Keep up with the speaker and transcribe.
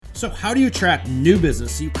So how do you attract new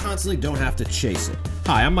business so you constantly don't have to chase it?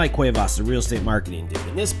 Hi, I'm Mike Cuevas, the Real Estate Marketing Dude,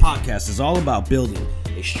 and this podcast is all about building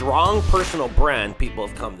a strong personal brand people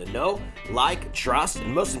have come to know, like, trust,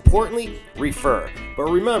 and most importantly, refer.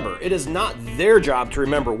 But remember, it is not their job to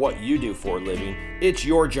remember what you do for a living. It's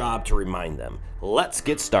your job to remind them. Let's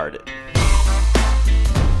get started.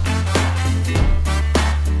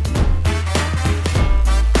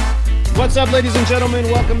 What's up, ladies and gentlemen?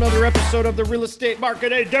 Welcome to another episode of the Real Estate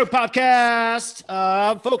Marketing Dude podcast.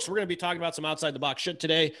 Folks, we're going to be talking about some outside the box shit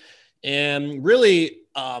today. And really,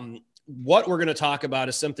 what we're going to talk about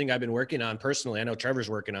is something I've been working on personally. I know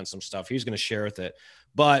Trevor's working on some stuff. He's going to share with it.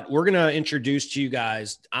 But we're going to introduce to you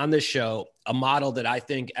guys on this show a model that I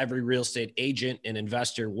think every real estate agent and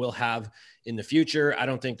investor will have in the future. I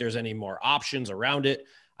don't think there's any more options around it.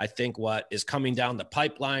 I think what is coming down the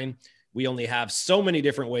pipeline, we only have so many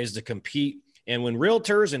different ways to compete. And when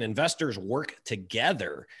realtors and investors work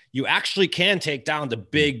together, you actually can take down the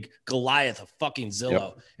big Goliath of fucking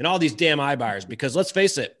Zillow and all these damn iBuyers. Because let's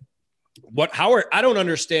face it, I don't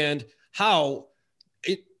understand how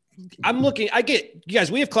you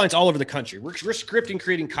guys, we have clients all over the country. We're scripting,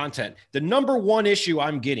 creating content. The number one issue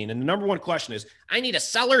I'm getting, and the number one question is, I need a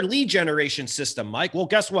seller lead generation system, Mike. Well,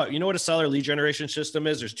 guess what? You know what a seller lead generation system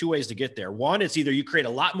is? There's two ways to get there. One, it's either you create a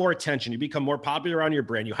lot more attention, you become more popular on your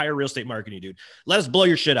brand, you hire a real estate marketing dude. Let us blow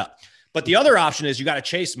your shit up. But the other option is you got to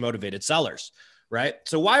chase motivated sellers. Right?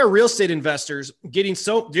 So why are real estate investors getting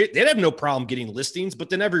they have no problem getting listings, but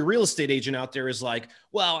then every real estate agent out there is like,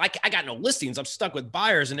 well, I got no listings. I'm stuck with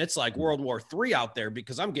buyers. And it's like World War III out there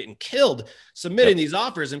because I'm getting killed submitting these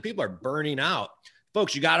offers and people are burning out.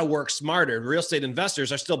 Folks, you got to work smarter. Real estate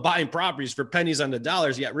investors are still buying properties for pennies on the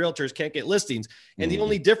dollars, yet realtors can't get listings. And the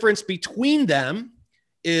only difference between them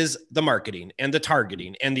is the marketing and the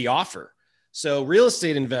targeting and the offer. So real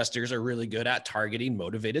estate investors are really good at targeting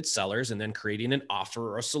motivated sellers and then creating an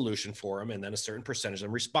offer or a solution for them. And then a certain percentage of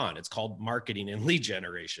them respond. It's called marketing and lead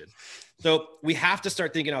generation. So we have to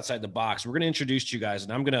start thinking outside the box. We're going to introduce you guys,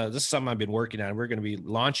 and this is something I've been working on. We're going to be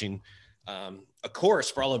launching a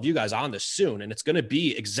course for all of you guys on this soon. And it's going to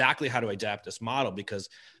be exactly how to adapt this model, because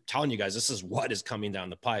I'm telling you guys, this is what is coming down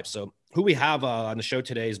the pipe. So who we have on the show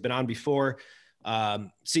today has been on before.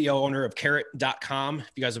 CEO owner of Carrot.com. If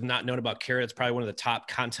you guys have not known about Carrot, it's probably one of the top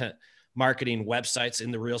content marketing websites in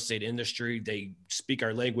the real estate industry. They speak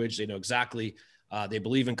our language. They know exactly. They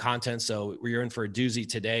believe in content. So we're in for a doozy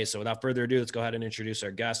today. So without further ado, let's go ahead and introduce our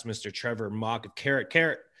guest, Mr. Trevor Mauch of Carrot.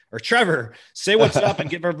 Trevor, say what's up and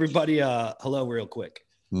give everybody a hello real quick.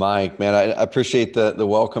 Mike, man, I appreciate the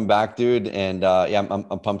welcome back, dude. And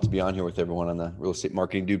I'm pumped to be on here with everyone on the Real Estate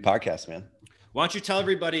Marketing Dude podcast, man. Why don't you tell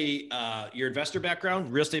everybody your investor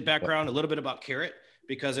background, real estate background, a little bit about Carrot,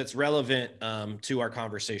 because it's relevant to our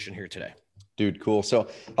conversation here today. Dude, cool. So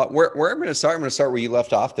where I'm going to start, where you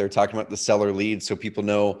left off there, talking about the seller lead, so people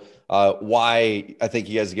know why I think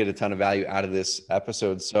you guys get a ton of value out of this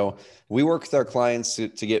episode. So we work with our clients to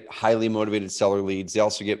get highly motivated seller leads. They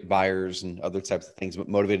also get buyers and other types of things, but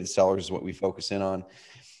motivated sellers is what we focus in on.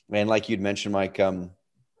 And like you'd mentioned, Mike,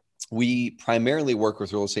 we primarily work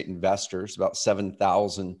with real estate investors, about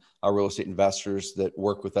 7,000 real estate investors that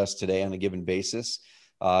work with us today on a given basis.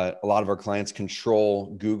 A lot of our clients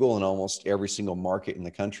control Google in almost every single market in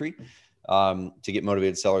the country to get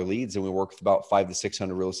motivated seller leads. And we work with about 500 to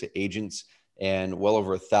 600 real estate agents and well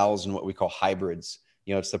over 1,000 what we call hybrids.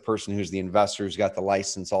 You know, it's the person who's the investor who's got the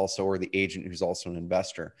license also, or the agent who's also an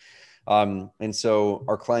investor. And so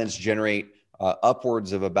our clients generate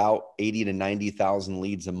upwards of about 80 to 90,000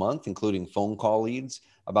 leads a month, including phone call leads.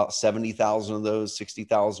 About 70,000 of those,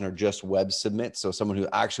 60,000 are just web submits. So someone who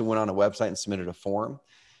actually went on a website and submitted a form.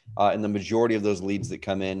 And the majority of those leads that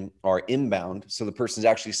come in are inbound. So the person's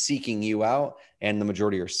actually seeking you out, and the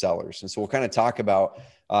majority are sellers. And so we'll kind of talk about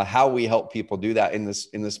how we help people do that in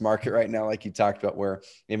this market right now, like you talked about, where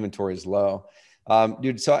inventory is low.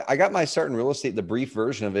 Dude, so I got my start in real estate. The brief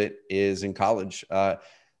version of it is in college.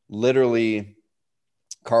 Literally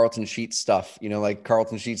Carlton Sheets stuff, like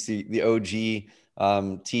Carlton Sheets, the OG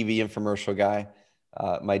TV infomercial guy.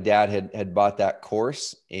 My dad had bought that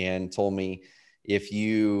course and told me, if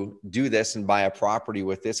you do this and buy a property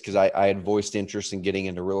with this, because I had voiced interest in getting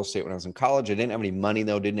into real estate when I was in college. I didn't have any money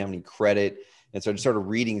though, didn't have any credit. And so I just started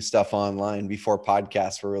reading stuff online before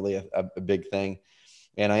podcasts were really a big thing.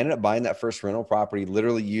 And I ended up buying that first rental property,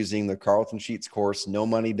 literally using the Carlton Sheets course, no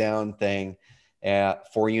money down thing,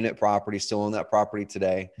 at 4-unit property, still own that property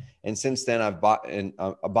today. And since then I've bought and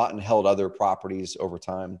held other properties over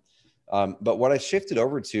time. But what I shifted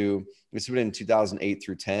over to, this has been in 2008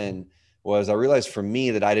 through 10, was I realized for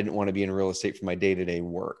me that I didn't want to be in real estate for my day-to-day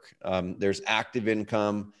work. There's active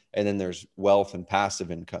income, and then there's wealth and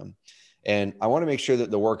passive income. And I want to make sure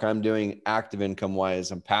that the work I'm doing active income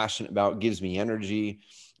wise, I'm passionate about, gives me energy.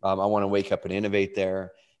 I want to wake up and innovate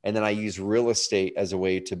there. And then I use real estate as a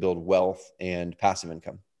way to build wealth and passive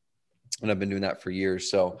income. And I've been doing that for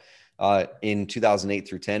years. So in 2008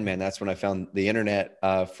 through 10, man, that's when I found the internet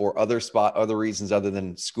for other reasons other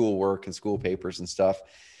than schoolwork and school papers and stuff.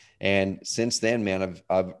 And since then, man,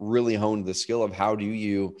 I've really honed the skill of how do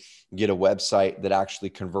you get a website that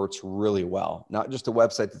actually converts really well. Not just a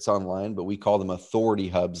website that's online, but we call them authority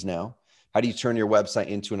hubs now. How do you turn your website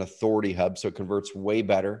into an authority hub so it converts way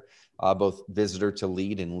better, both visitor to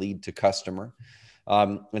lead and lead to customer?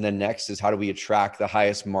 And then next is how do we attract the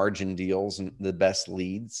highest margin deals and the best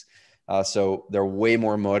leads? So they're way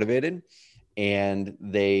more motivated and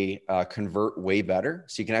they convert way better.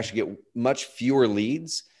 So you can actually get much fewer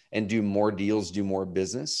leads and do more deals, do more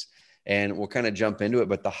business. And we'll kind of jump into it.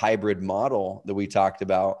 But the hybrid model that we talked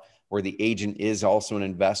about, where the agent is also an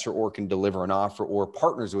investor or can deliver an offer or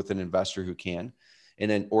partners with an investor who can,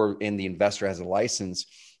 and the investor has a license,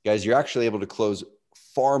 guys, you're actually able to close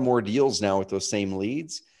far more deals now with those same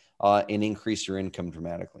leads and increase your income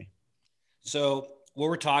dramatically. So what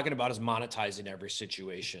we're talking about is monetizing every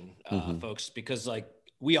situation, folks, because like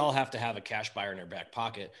we all have to have a cash buyer in our back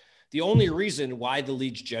pocket. The only reason why the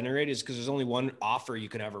leads generate is because there's only one offer you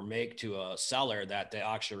can ever make to a seller that they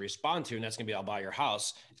actually respond to. And that's going to be, I'll buy your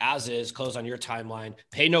house as is, close on your timeline,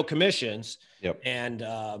 pay no commissions. Yep. And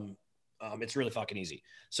it's really fucking easy.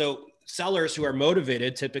 So sellers who are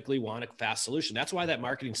motivated typically want a fast solution. That's why that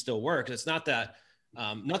marketing still works. It's not that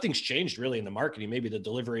nothing's changed really in the marketing, maybe the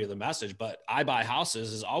delivery of the message, but I buy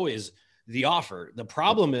houses is always the offer. The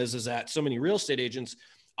problem is that so many real estate agents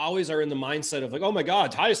always are in the mindset of like, oh my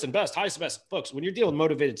God, highest and best. Folks, when you're dealing with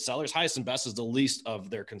motivated sellers, highest and best is the least of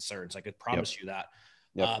their concerns. I could promise you that.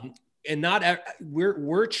 Yep. And not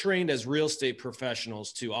we're trained as real estate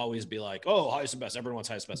professionals to always be like, oh, highest and best. Everyone wants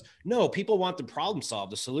highest and best. No, people want the problem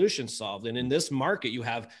solved, the solution solved. And in this market, you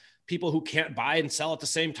have people who can't buy and sell at the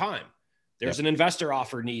same time. There's an investor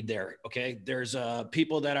offer need there. Okay. There's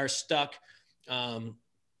people that are stuck,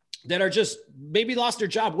 that are just maybe lost their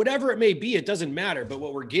job, whatever it may be, it doesn't matter. But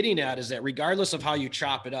what we're getting at is that regardless of how you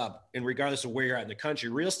chop it up and regardless of where you're at in the country,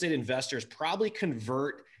 real estate investors probably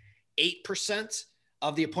convert 8%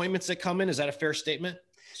 of the appointments that come in. Is that a fair statement?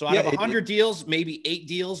 So out of 100 deals, maybe 8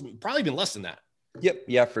 deals, probably even less than that. Yep.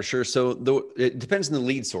 Yeah, for sure. So it depends on the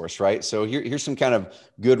lead source, right? So here's some kind of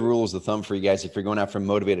good rules of thumb for you guys if you're going after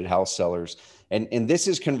motivated house sellers. And this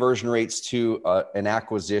is conversion rates to an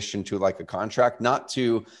acquisition to like a contract, not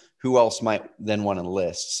to who else might then want to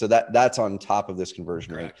list. So that's on top of this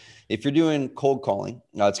conversion rate. If you're doing cold calling,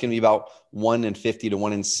 it's going to be about 1 in 50 to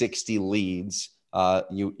 1 in 60 leads.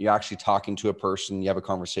 You're actually talking to a person, you have a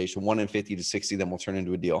conversation, 1 in 50 to 60, then will turn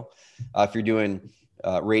into a deal. If you're doing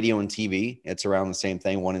radio and TV, it's around the same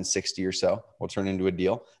thing, 1 in 60 or so will turn into a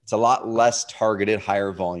deal. It's a lot less targeted,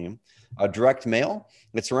 higher volume. Direct mail,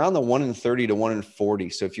 it's around the 1 in 30 to 1 in 40.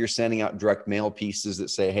 So if you're sending out direct mail pieces that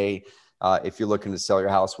say, hey, if you're looking to sell your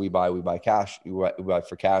house, we buy cash, we buy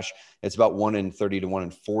for cash. It's about 1 in 30 to 1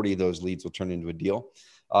 in 40. Those leads will turn into a deal.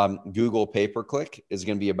 Google pay-per-click is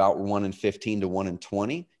going to be about 1 in 15 to 1 in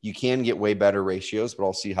 20. You can get way better ratios, but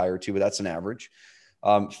I'll see higher too, but that's an average.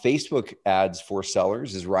 Facebook ads for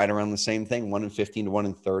sellers is right around the same thing, 1 in 15 to 1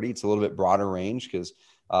 in 30. It's a little bit broader range because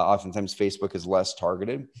oftentimes Facebook is less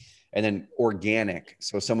targeted. And then organic.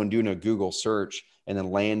 So someone doing a Google search and then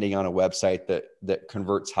landing on a website that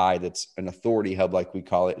converts high, that's an authority hub, like we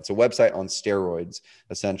call it. It's a website on steroids,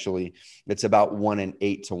 essentially. It's about 1 in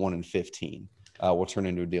 8 to 1 in 15 will turn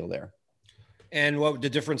into a deal there. And what the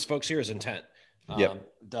difference, folks, here is intent.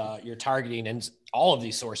 You're targeting, and all of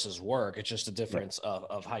these sources work. It's just a difference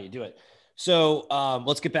of how you do it. So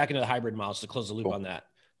let's get back into the hybrid models to close the loop on that.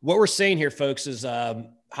 What we're saying here, folks, is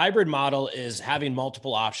hybrid model is having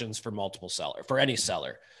multiple options for any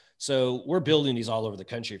seller. So we're building these all over the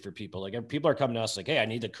country for people. Like people are coming to us like, hey, I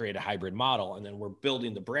need to create a hybrid model. And then we're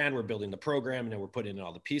building the brand, we're building the program, and then we're putting in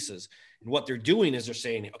all the pieces. And what they're doing is they're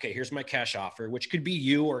saying, okay, here's my cash offer, which could be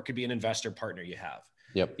you, or it could be an investor partner you have.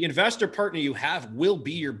 Yep. The investor partner you have will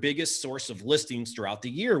be your biggest source of listings throughout the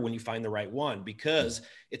year when you find the right one, because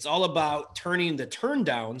it's all about turning the turn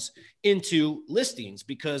downs into listings,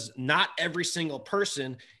 because not every single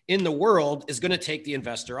person in the world is going to take the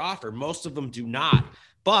investor offer. Most of them do not,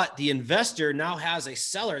 but the investor now has a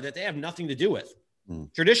seller that they have nothing to do with.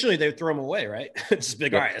 Traditionally, they would throw them away, right? It's just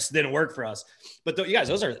like, all right, this didn't work for us. But you guys,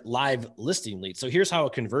 those are live listing leads. So here's how a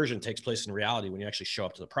conversion takes place in reality when you actually show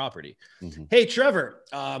up to the property. Hey, Trevor,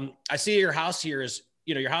 I see your house here is,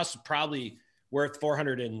 your house is probably worth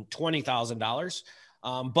 $420,000,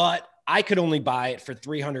 but I could only buy it for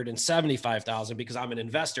 $375,000 because I'm an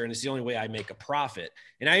investor and it's the only way I make a profit.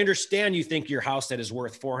 And I understand you think your house that is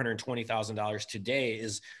worth $420,000 today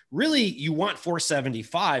is really, you want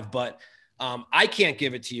 $475,000, but I can't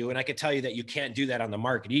give it to you. And I can tell you that you can't do that on the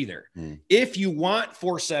market either. If you want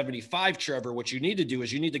 $475,000, Trevor, what you need to do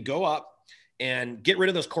is you need to go up and get rid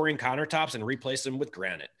of those Corian countertops and replace them with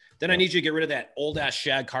granite. Then I need you to get rid of that old ass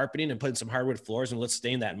shag carpeting and put in some hardwood floors, and let's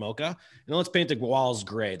stain that mocha, and let's paint the walls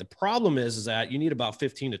gray. The problem is that you need about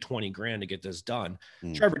 15 to 20 grand to get this done.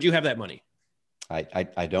 Trevor, do you have that money?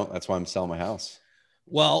 I don't. That's why I'm selling my house.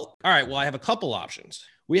 Well, all right. Well, I have a couple options.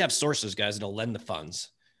 We have sources, guys, that'll lend the funds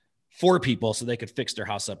for people so they could fix their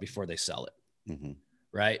house up before they sell it.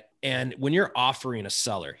 Right. And when you're offering a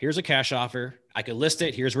seller, here's a cash offer. I could list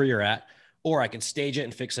it. Here's where you're at. Or I can stage it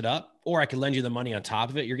and fix it up, or I can lend you the money on top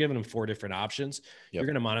of it. You're giving them 4 different options. You're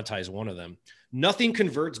going to monetize one of them. Nothing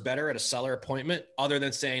converts better at a seller appointment other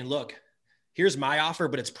than saying, look, here's my offer,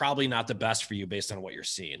 but it's probably not the best for you based on what you're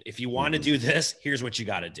seeing. If you want to do this, here's what you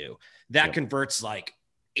got to do. That converts like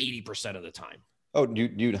 80% of the time. Oh,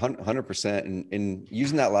 dude, 100%. And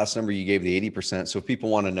using that last number you gave, the 80%. So if people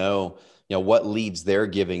want to know, what leads they're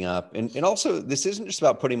giving up. And also, this isn't just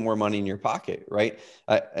about putting more money in your pocket, right?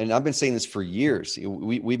 And I've been saying this for years.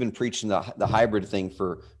 We've been preaching the hybrid thing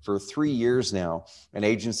for 3 years now, and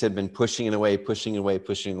agents have been pushing it away.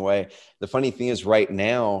 The funny thing is right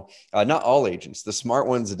now, not all agents, the smart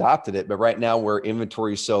ones adopted it, but right now where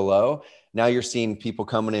inventory is so low, now you're seeing people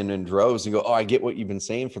coming in droves and go, oh, I get what you've been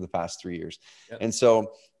saying for the past 3 years. And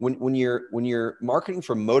so when you're marketing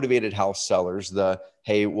for motivated house sellers,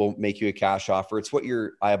 hey, we'll make you a cash offer. It's what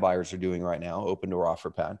your iBuyers are doing right now, Open Door Offer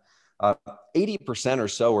Pad. 80% or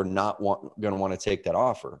so are not going to want to take that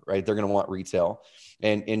offer, right? They're going to want retail.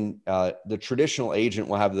 And the traditional agent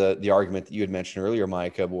will have the argument that you had mentioned earlier,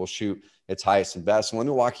 Micah, will shoot its highest and best. And let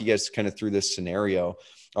me walk you guys kind of through this scenario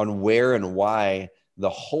on where and why the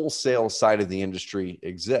wholesale side of the industry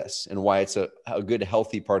exists and why it's a good,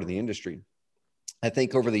 healthy part of the industry. I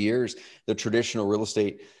think over the years, the traditional real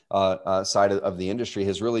estate side of the industry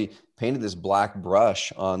has really painted this black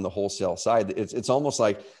brush on the wholesale side. It's almost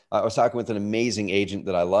like I was talking with an amazing agent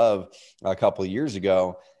that I love a couple of years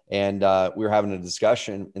ago, and we were having a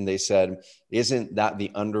discussion, and they said, "Isn't that the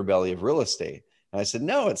underbelly of real estate?" And I said,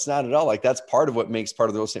 no, it's not at all. Like that's part of what makes part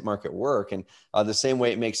of the real estate market work. And the same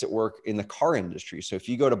way it makes it work in the car industry. So if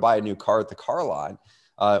you go to buy a new car at the car lot,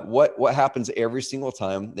 what happens every single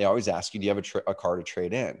time? They always ask you, do you have a car to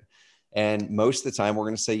trade in? And most of the time we're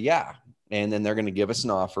going to say, yeah. And then they're going to give us an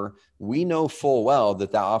offer. We know full well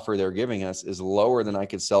that offer they're giving us is lower than I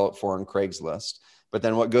could sell it for on Craigslist. But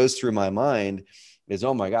then what goes through my mind is,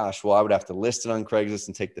 oh my gosh, well, I would have to list it on Craigslist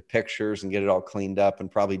and take the pictures and get it all cleaned up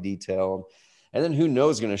and probably detailed. And then who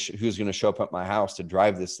knows who's going to show up at my house to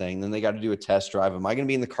drive this thing. Then they got to do a test drive. Am I going to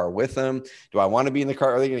be in the car with them? Do I want to be in the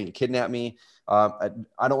car? Are they going to kidnap me? I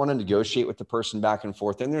don't want to negotiate with the person back and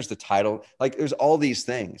forth. Then there's the title. Like there's all these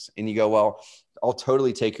things. And you go, well, I'll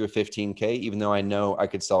totally take your 15K, even though I know I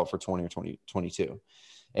could sell it for 20 or 22.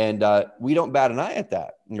 And we don't bat an eye at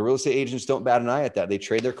that. And the real estate agents don't bat an eye at that. They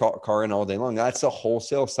trade their car in all day long. That's the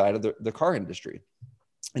wholesale side of the car industry.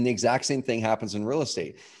 And the exact same thing happens in real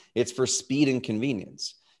estate. It's for speed and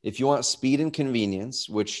convenience. If you want speed and convenience,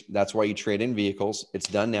 which that's why you trade in vehicles, it's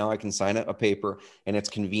done now. I can sign a paper and it's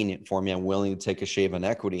convenient for me. I'm willing to take a shave on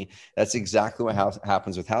equity. That's exactly what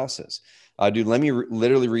happens with houses. Dude, let me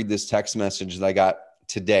literally read this text message that I got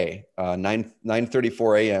today,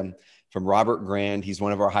 9:34 a.m. from Robert Grand. He's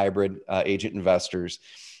one of our hybrid agent investors.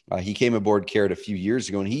 He came aboard Carrot a few years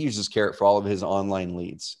ago, and he uses Carrot for all of his online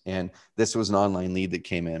leads. And this was an online lead that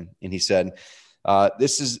came in, and he said,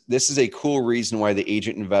 this is a cool reason why the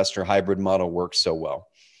agent investor hybrid model works so well.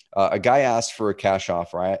 A guy asked for a cash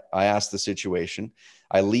offer. I asked the situation.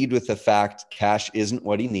 I lead with the fact cash isn't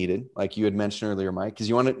what he needed, like you had mentioned earlier, Mike, because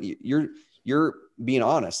you're being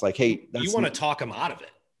honest. Like, hey, you want to talk him out of it.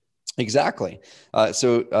 Exactly.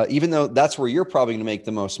 So even though that's where you're probably going to make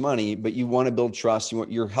the most money, but you want to build trust,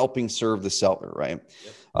 you're helping serve the seller, right?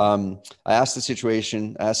 Yep. I asked the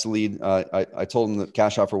situation, I asked the lead. I told him that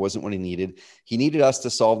cash offer wasn't what he needed. He needed us to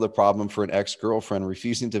solve the problem for an ex-girlfriend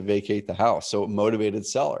refusing to vacate the house. So it motivated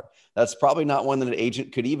seller. That's probably not one that an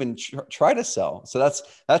agent could even try to sell. So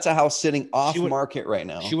that's a house sitting off market right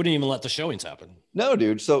now. She wouldn't even let the showings happen. No,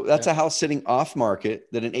 dude. So that's a house sitting off market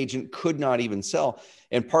that an agent could not even sell.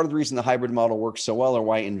 And part of the reason the hybrid model works so well, or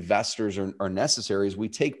why investors are necessary, is we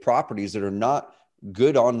take properties that are not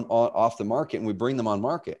good on off the market and we bring them on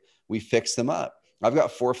market. We fix them up. I've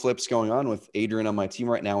got 4 flips going on with Adrian on my team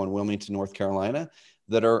right now in Wilmington, North Carolina,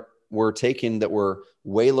 that we're taking that were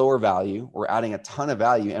way lower value. We're adding a ton of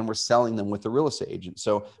value and we're selling them with the real estate agent.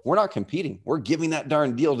 So we're not competing. We're giving that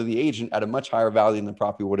darn deal to the agent at a much higher value than the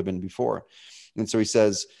property would have been before. And so he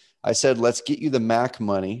says, I said, let's get you the MAC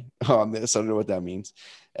money on this. I don't know what that means.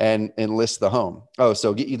 And list the home. Oh,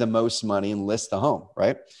 so get you the most money and list the home,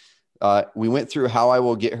 right? We went through how I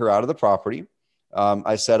will get her out of the property.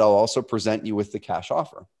 I said, I'll also present you with the cash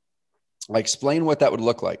offer. I explained what that would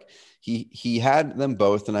look like. He had them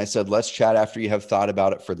both. And I said, let's chat after you have thought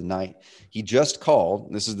about it for the night. He just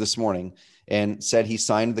called, this is this morning, and said he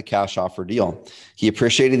signed the cash offer deal. He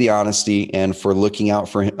appreciated the honesty and for looking out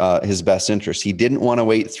for his best interest. He didn't want to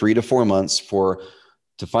wait 3 to 4 months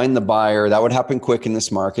to find the buyer. That would happen quick in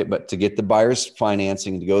this market, but to get the buyer's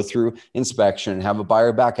financing, to go through inspection and have a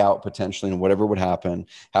buyer back out potentially, and whatever would happen,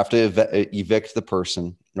 have to evict the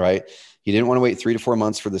person, right? He didn't want to wait 3 to 4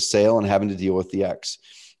 months for the sale and having to deal with the ex.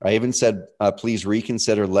 I even said, please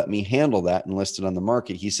reconsider, let me handle that and list it on the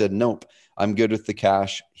market. He said, nope, I'm good with the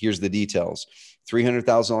cash. Here's the details.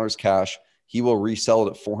 $300,000 cash. He will resell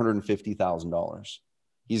it at $450,000.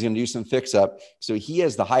 He's going to do some fix up. So he,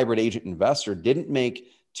 as the hybrid agent investor, didn't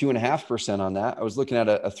make 2.5% on that. I was looking at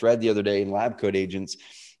a thread the other day in Lab Coat Agents,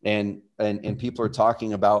 and people are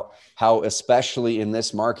talking about how, especially in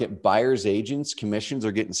this market, buyers agents commissions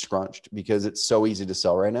are getting scrunched because it's so easy to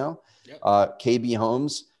sell right now. Yep. KB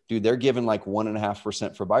Homes, dude, they're giving like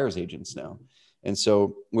 1.5% for buyers agents now. And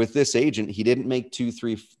so with this agent, he didn't make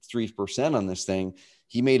 3% on this thing.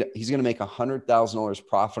 He's going to make $100,000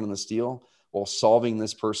 profit on this deal while solving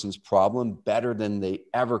this person's problem better than they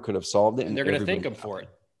ever could have solved it. And they're going to thank him for it.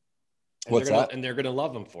 And they're going to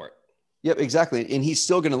love him for it. Yep, exactly. And he's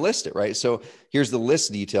still going to list it, right? So here's the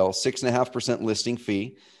list detail: 6.5% listing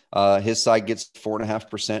fee. His side gets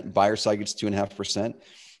 4.5%. Buyer side gets 2.5%.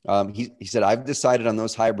 He said, I've decided on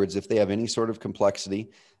those hybrids, if they have any sort of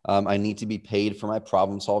complexity, I need to be paid for my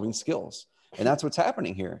problem solving skills. And that's what's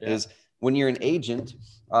happening here. Is when you're an agent,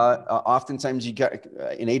 oftentimes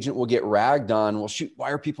an agent will get ragged on, well, shoot,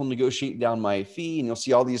 why are people negotiating down my fee? And you'll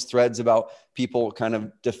see all these threads about people kind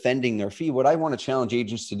of defending their fee. What I want to challenge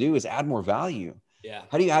agents to do is add more value. Yeah.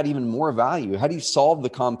 How do you add even more value? How do you solve the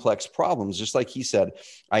complex problems? Just like he said,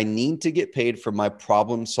 I need to get paid for my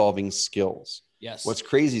problem solving skills. Yes. What's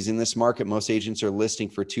crazy is in this market, most agents are listing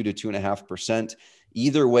for 2 to 2.5%.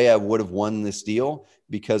 Either way, I would have won this deal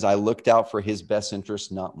because I looked out for his best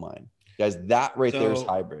interest, not mine. Guys, that right there is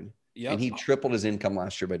hybrid. Yep. And he tripled his income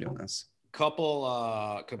last year by doing this.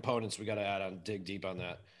 Couple components we got to add on, dig deep on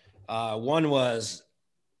that. One was,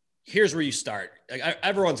 here's where you start. Like,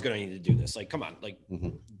 everyone's going to need to do this. Like, come on. Like,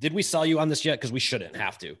 did we sell you on this yet? Because we shouldn't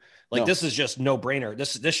have to. Like, This is just no brainer.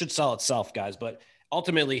 This should sell itself, guys. But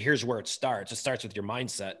ultimately, here's where it starts. It starts with your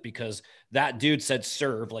mindset, because that dude said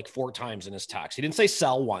serve like 4 times in his talks. He didn't say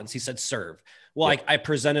sell once. He said serve. Well, I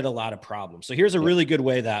presented a lot of problems. So here's a really good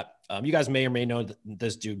way that you guys may or may know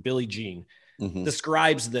this dude, Billy Jean,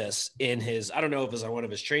 describes this in his, I don't know if it's on one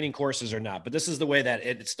of his training courses or not, but this is the way that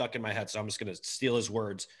it stuck in my head. So I'm just going to steal his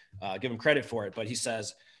words, give him credit for it. But he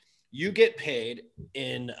says, you get paid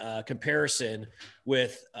in comparison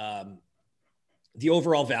with the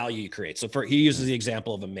overall value you create. So he uses the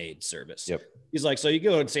example of a maid service. Yep. He's like, so you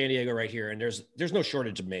go in San Diego right here, and there's no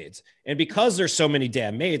shortage of maids. And because there's so many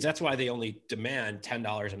damn maids, that's why they only demand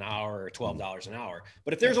 $10 an hour or $12 an hour.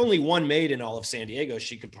 But if there's only one maid in all of San Diego,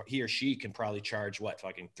 he or she can probably charge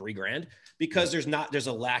fucking $3,000, because there's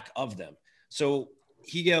a lack of them. So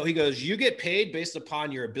he goes, you get paid based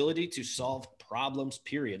upon your ability to solve problems,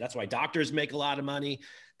 period. That's why doctors make a lot of money.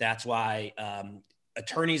 That's why,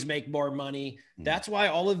 attorneys make more money. That's why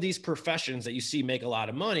all of these professions that you see make a lot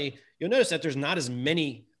of money. You'll notice that there's not as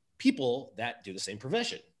many people that do the same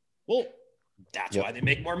profession. Well, that's why they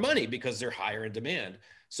make more money, because they're higher in demand.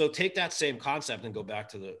 So take that same concept and go back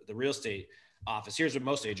to the real estate office. Here's what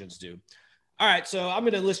most agents do. All right, so I'm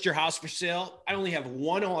going to list your house for sale. I only have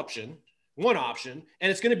one option, and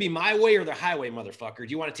it's going to be my way or the highway, motherfucker. Do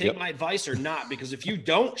you want to take my advice or not? Because if you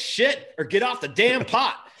don't, shit, or get off the damn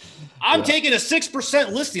pot. I'm taking a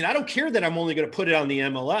 6% listing. I don't care that I'm only going to put it on the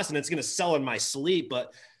MLS and it's going to sell in my sleep.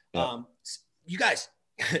 But you guys,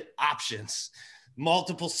 options,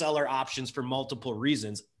 multiple seller options for multiple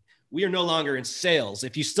reasons. We are no longer in sales.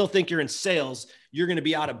 If you still think you're in sales, you're going to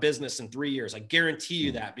be out of business in 3 years. I guarantee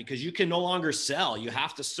you that, because you can no longer sell. You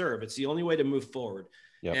have to serve. It's the only way to move forward.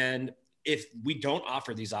 And if we don't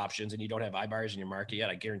offer these options and you don't have iBuyers in your market yet,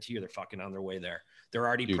 I guarantee you they're fucking on their way there. They're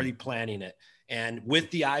already pretty planning it. And with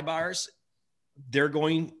the iBuyers,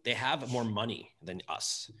 they have more money than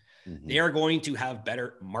us. Mm-hmm. They are going to have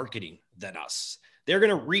better marketing than us. They're going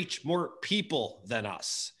to reach more people than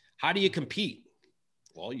us. How do you compete?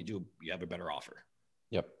 Well, you have a better offer.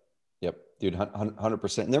 Yep. Dude,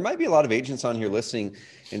 100%. And there might be a lot of agents on here listening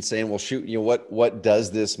and saying, well, shoot, what does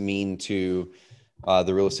this mean to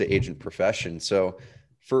the real estate agent profession? So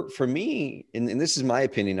for me, and this is my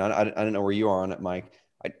opinion, I don't know where you are on it, Mike.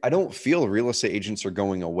 I don't feel real estate agents are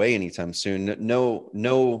going away anytime soon.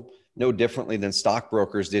 No differently than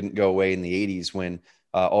stockbrokers didn't go away in the 80s when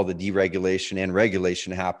all the deregulation and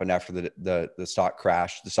regulation happened after the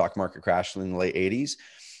stock market crashed in the late 80s.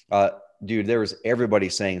 Dude, there was everybody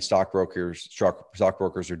saying stockbrokers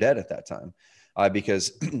are dead at that time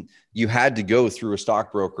because you had to go through a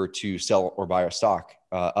stockbroker to sell or buy a stock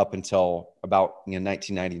up until about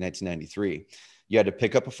 1990, 1993. You had to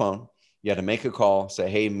pick up a phone. You had to make a call, say,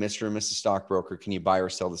 hey, Mr. and Mrs. Stockbroker, can you buy or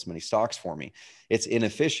sell this many stocks for me? It's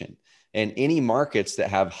inefficient. And any markets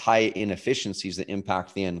that have high inefficiencies that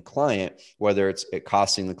impact the end client, whether it's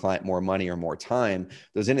costing the client more money or more time,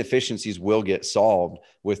 those inefficiencies will get solved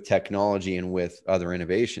with technology and with other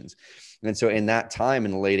innovations. And so in that time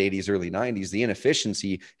in the late 80s, early 90s, the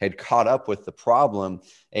inefficiency had caught up with the problem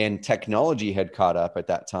and technology had caught up at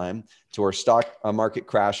that time to where stock market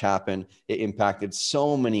crash happened. It impacted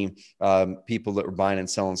so many people that were buying and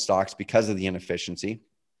selling stocks because of the inefficiency.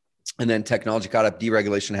 And then technology caught up,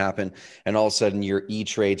 deregulation happened, and all of a sudden your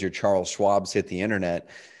E-Trades, your Charles Schwab's hit the internet.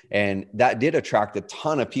 And that did attract a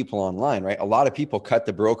ton of people online, right? A lot of people cut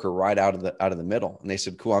the broker right out of the middle. And they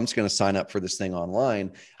said, cool, I'm just going to sign up for this thing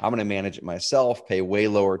online. I'm going to manage it myself, pay way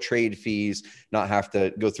lower trade fees, not have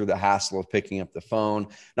to go through the hassle of picking up the phone,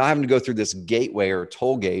 not having to go through this gateway or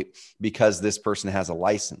toll gate because this person has a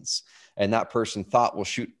license. And that person thought, well,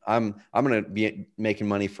 shoot, I'm going to be making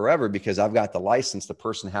money forever because I've got the license. The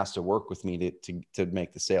person has to work with me to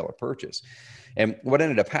make the sale or purchase. And what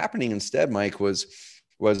ended up happening instead, Mike, was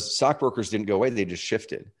stockbrokers didn't go away. They just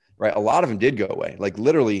shifted, right? A lot of them did go away. Like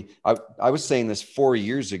literally, I was saying this 4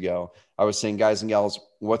 years ago. I was saying, guys and gals,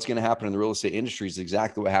 what's going to happen in the real estate industry is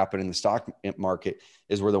exactly what happened in the stock market,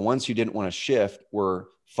 is where the ones who didn't want to shift were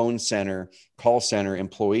phone center, call center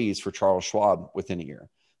employees for Charles Schwab within a year.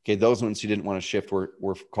 Okay, those ones who didn't want to shift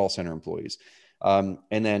were call center employees. And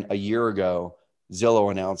then a year ago, Zillow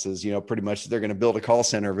announces, pretty much they're going to build a call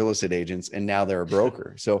center of real estate agents, and now they're a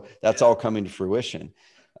broker. So that's all coming to fruition.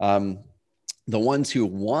 The ones who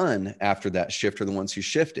won after that shift are the ones who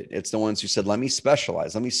shifted. It's the ones who said, let me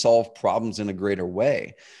specialize. Let me solve problems in a greater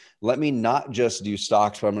way. Let me not just do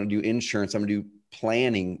stocks, but I'm going to do insurance. I'm going to do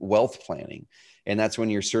planning, wealth planning. And that's when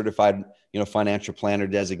your certified, financial planner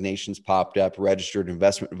designations popped up, registered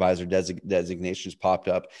investment advisor designations popped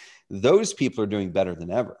up. Those people are doing better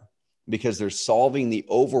than ever because they're solving the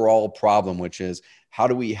overall problem, which is how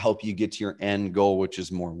do we help you get to your end goal, which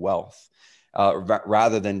is more wealth,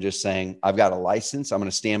 rather than just saying, I've got a license. I'm going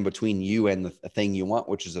to stand between you and the thing you want,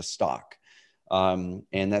 which is a stock. And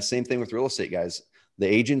that same thing with real estate, guys. The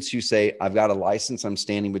agents who say, I've got a license, I'm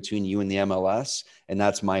standing between you and the MLS, and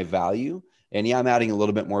that's my value. And yeah, I'm adding a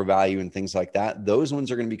little bit more value and things like that. Those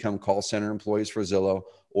ones are going to become call center employees for Zillow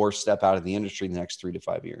or step out of the industry in the next 3 to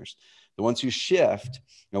 5 years. The ones who shift,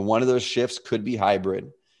 one of those shifts could be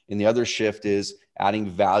hybrid. And the other shift is adding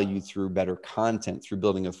value through better content, through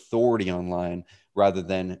building authority online rather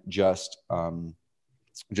than just having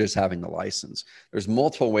the license. There's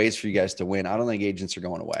multiple ways for you guys to win. I don't think agents are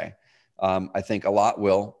going away. I think a lot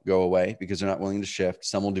will go away because they're not willing to shift.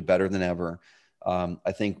 Some will do better than ever.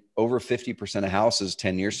 I think over 50% of houses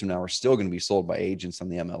 10 years from now are still going to be sold by agents on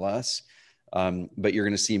the MLS. But you're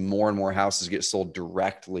going to see more and more houses get sold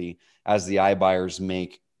directly as the iBuyers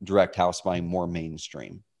make direct house buying more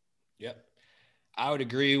mainstream. Yep. I would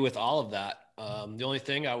agree with all of that. The only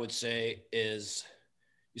thing I would say is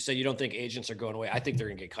you say you don't think agents are going away. I think they're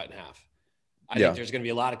going to get cut in half. I think there's going to be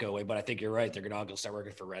a lot of go away, but I think you're right. They're going to all go start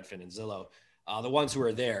working for Redfin and Zillow, the ones who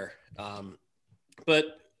are there.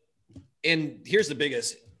 And here's the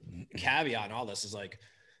biggest caveat in all this is like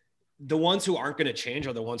the ones who aren't going to change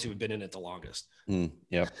are the ones who have been in it the longest.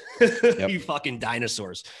 Yep. You fucking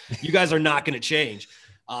dinosaurs. You guys are not going to change.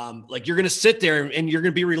 Like you're going to sit there and you're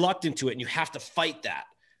going to be reluctant to it. And you have to fight that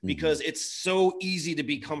because it's so easy to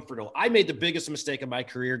be comfortable. I made the biggest mistake of my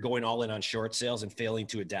career going all in on short sales and failing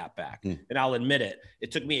to adapt back. And I'll admit it. It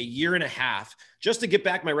took me a year and a half just to get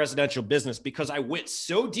back my residential business because I went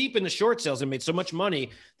so deep in the short sales and made so much money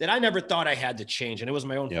that I never thought I had to change. And it was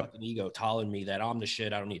my own fucking ego telling me that I'm the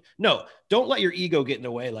shit. I don't need. No, don't let your ego get in the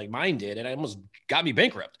way like mine did. And it almost got me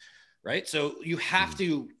bankrupt. right? So you have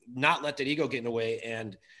to not let that ego get in the way,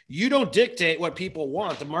 and you don't dictate what people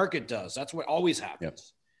want. The market does. That's what always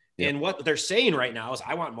happens. Yep. And what they're saying right now is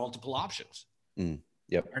I want multiple options.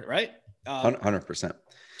 Yep. Right. 100%.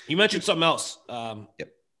 You mentioned something else.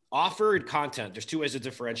 Yep. Offer and content. There's two ways to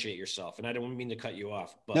differentiate yourself. And I don't mean to cut you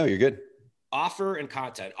off, but no, you're good. Offer and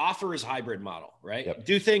content. Offer is hybrid model, right? Yep.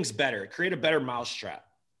 Do things better, create a better mousetrap.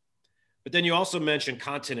 But then you also mentioned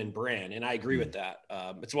content and brand. And I agree with that.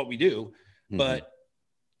 It's what we do, but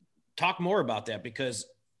talk more about that, because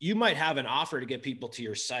you might have an offer to get people to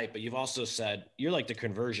your site, but you've also said you're like the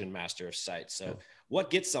conversion master of sites. So what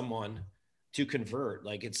gets someone to convert?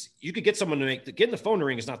 Like you could get someone to getting the phone to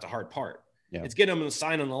ring is not the hard part. Yeah. It's getting them to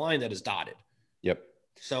sign on the line that is dotted. Yep.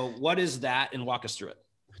 So what is that, and walk us through it?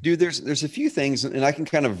 Dude, there's a few things, and I can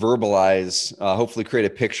kind of verbalize, hopefully create a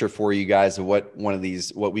picture for you guys of what one of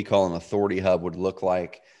these, what we call an authority hub, would look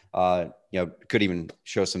like. Could even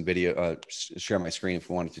show some video, share my screen if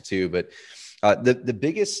we wanted to too. But the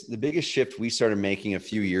biggest shift we started making a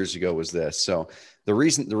few years ago was this. So the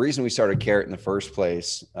reason we started Carrot in the first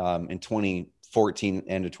place in 2014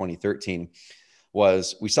 and to 2013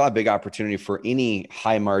 was we saw a big opportunity for any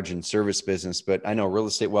high margin service business, but I know real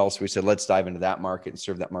estate well. So we said, let's dive into that market and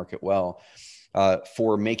serve that market well,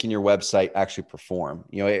 for making your website actually perform.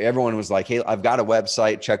 Everyone was like, hey, I've got a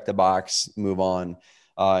website, check the box, move on.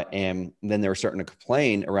 And then they were starting to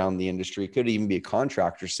complain around the industry. It could even be a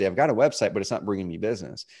contractor say, I've got a website, but it's not bringing me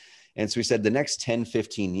business. And so we said the next 10,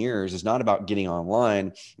 15 years is not about getting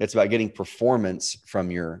online. It's about getting performance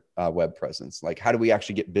from your web presence. Like, how do we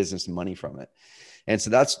actually get business and money from it? And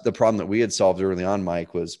so that's the problem that we had solved early on,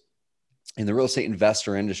 Mike, was in the real estate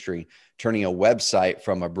investor industry, turning a website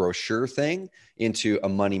from a brochure thing into a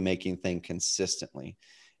money-making thing consistently.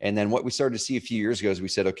 And then what we started to see a few years ago is we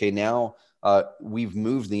said, okay, now we've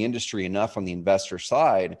moved the industry enough on the investor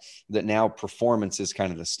side that now performance is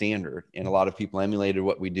kind of the standard. And a lot of people emulated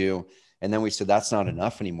what we do. And then we said, that's not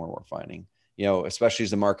enough anymore, we're finding. Especially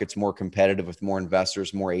as the market's more competitive with more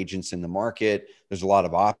investors, more agents in the market, there's a lot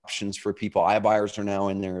of options for people. iBuyers are now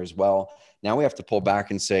in there as well. Now we have to pull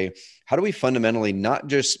back and say, how do we fundamentally not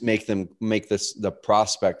just make the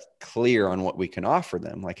prospect clear on what we can offer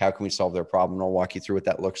them? Like, how can we solve their problem? And I'll walk you through what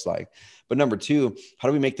that looks like. But number two, how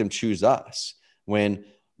do we make them choose us when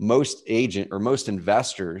most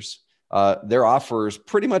investors, their offer is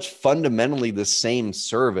pretty much fundamentally the same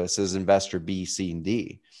service as investor B, C, and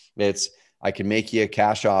D. It's, I can make you a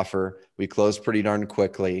cash offer. We close pretty darn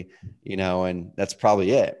quickly, and that's probably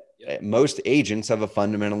it. Most agents have a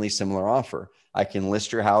fundamentally similar offer. I can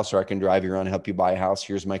list your house, or I can drive you around and help you buy a house.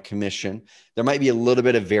 Here's my commission. There might be a little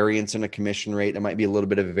bit of variance in a commission rate. There might be a little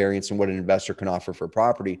bit of variance in what an investor can offer for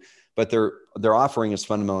property, but their offering is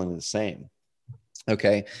fundamentally the same.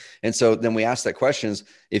 Okay. And so then we ask that question is,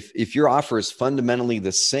 if your offer is fundamentally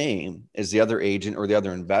the same as the other agent or the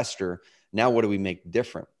other investor, now what do we make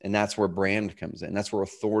different? And that's where brand comes in. That's where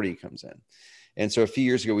authority comes in. And so a few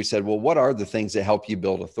years ago, we said, well, what are the things that help you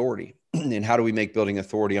build authority? And how do we make building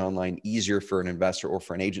authority online easier for an investor or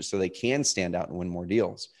for an agent so they can stand out and win more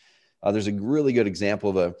deals? There's a really good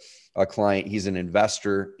example of a client. He's an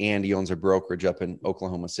investor and he owns a brokerage up in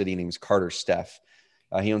Oklahoma City. Named Carter Steff.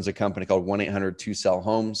 He owns a company called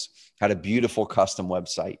 1-800-2-SELL-HOMES, had a beautiful custom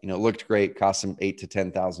website. It looked great, cost him $8,000 to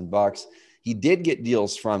 $10,000. He did get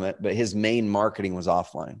deals from it, but his main marketing was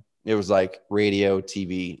offline. It was like radio,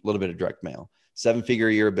 TV, a little bit of direct mail, 7-figure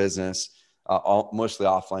a year business, mostly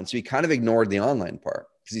offline. So he kind of ignored the online part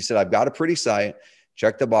because he said, I've got a pretty site,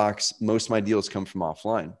 check the box. Most of my deals come from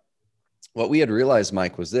offline. What we had realized,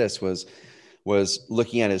 Mike, was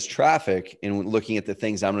looking at his traffic and looking at the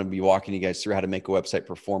things I'm going to be walking you guys through, how to make a website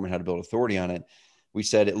perform and how to build authority on it. We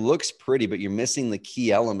said, it looks pretty, but you're missing the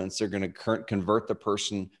key elements. They're going to convert the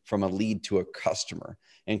person from a lead to a customer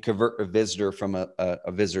and convert a visitor from a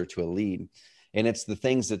visitor to a lead. And it's the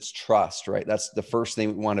things that's trust, right? That's the first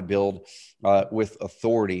thing we want to build with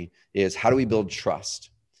authority is, how do we build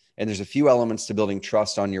trust? And there's a few elements to building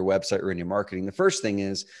trust on your website or in your marketing. The first thing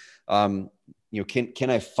is, can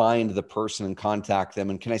I find the person and contact them?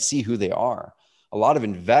 And can I see who they are? A lot of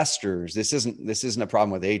investors, this isn't a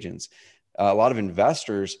problem with agents. A lot of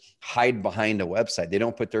investors hide behind a website. They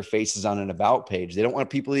don't put their faces on an about page. They don't want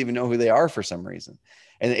people to even know who they are for some reason.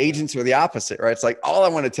 And the agents are the opposite, right? It's like, all I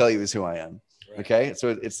want to tell you is who I am. Right. Okay.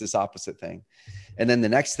 So it's this opposite thing. And then the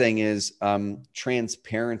next thing is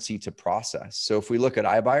transparency to process. So if we look at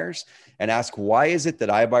iBuyers and ask, why is it that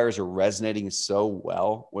iBuyers are resonating so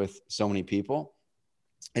well with so many people?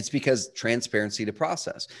 It's because transparency to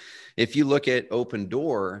process. If you look at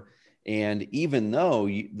Opendoor, and even though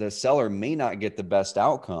the seller may not get the best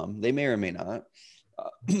outcome, they may or may not,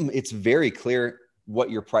 it's very clear what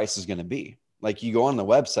your price is going to be. Like you go on the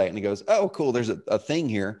website and it goes, oh, cool. There's a thing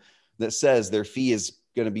here that says their fee is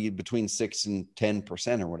going to be between 6 and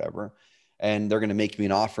 10% or whatever. And they're going to make me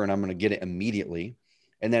an offer and I'm going to get it immediately.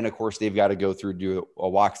 And then of course they've got to go through, do a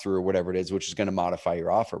walkthrough or whatever it is, which is going to modify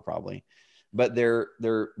your offer probably, but they're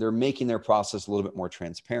making their process a little bit more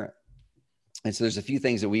transparent. And so there's a few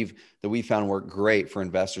things that we found work great for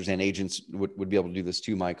investors, and agents would be able to do this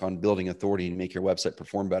too, Mike, on building authority and make your website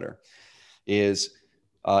perform better is,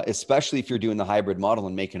 especially if you're doing the hybrid model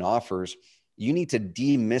and making offers, you need to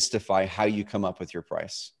demystify how you come up with your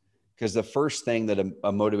price. Because the first thing that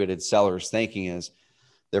a motivated seller is thinking is,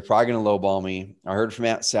 they're probably going to lowball me. I heard from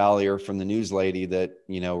Aunt Sally or from the news lady that,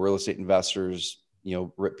 real estate investors,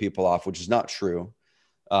 rip people off, which is not true.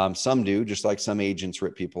 Some do, just like some agents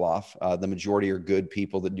rip people off. The majority are good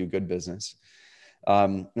people that do good business.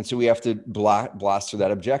 And so we have to blast through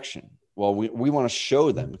that objection. Well, we want to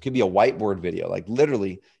show them. It could be a whiteboard video. Like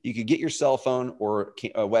literally, you could get your cell phone or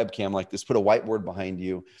a webcam like this, put a whiteboard behind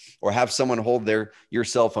you, or have someone hold your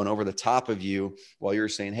cell phone over the top of you while you're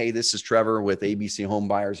saying, hey, this is Trevor with ABC Home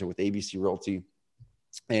Buyers or with ABC Realty.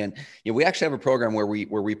 And we actually have a program where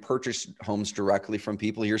we purchase homes directly from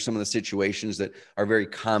people. Here's some of the situations that are very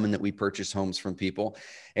common that we purchase homes from people.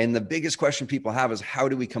 And the biggest question people have is, how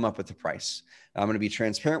do we come up with the price? I'm going to be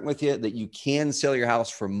transparent with you that you can sell your house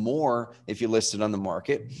for more if you list it on the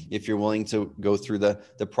market, if you're willing to go through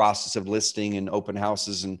the process of listing and open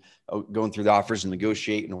houses and going through the offers and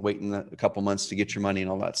negotiate and waiting a couple months to get your money and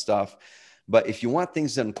all that stuff. But if you want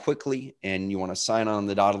things done quickly and you want to sign on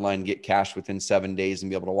the dotted line, get cash within 7 days and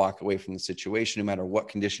be able to walk away from the situation, no matter what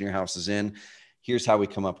condition your house is in, here's how we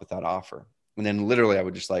come up with that offer. And then literally I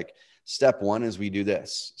would just like, step 1 is we do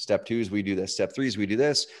this. Step 2 is we do this. Step 3 is we do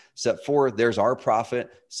this. Step 4, there's our profit.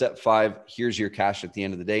 Step 5, here's your cash at the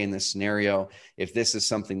end of the day in this scenario. If this is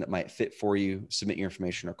something that might fit for you, submit your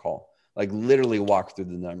information or call. Like literally walk through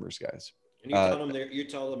the numbers, guys. And you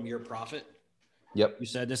tell them your profit. Yep. You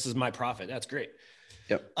said, this is my profit. That's great.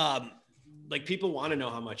 Yep. Like people want to know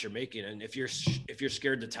how much you're making. And if you're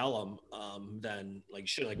scared to tell them, then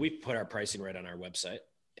we put our pricing right on our website,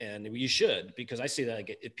 and you should, because I see that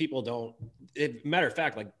if people don't, matter of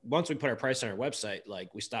fact, once we put our price on our website,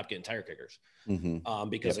 we stop getting tire kickers,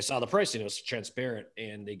 because they saw the pricing, it was transparent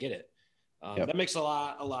and they get it. That makes a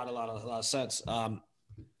lot of sense.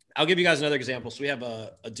 I'll give you guys another example. So we have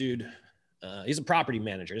a dude, he's a property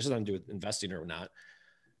manager. This has nothing to do with investing or not.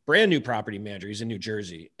 Brand new property manager. He's in New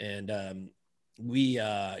Jersey. And he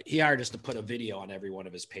hired us to put a video on every one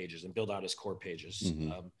of his pages and build out his core pages.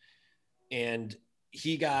 And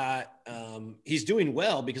he's doing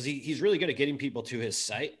well because he's really good at getting people to his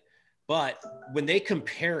site. But when they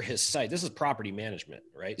compare his site, this is property management,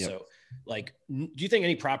 right? Yep. So do you think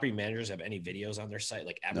any property managers have any videos on their site?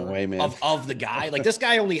 Ever? No way, man. Of the guy? This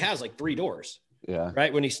guy only has 3 doors. Yeah.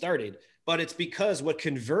 Right. When he started. But it's because what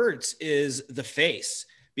converts is the face,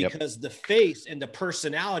 because the face and the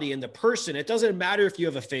personality and the person, it doesn't matter if you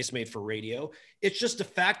have a face made for radio. It's just the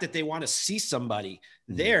fact that they want to see somebody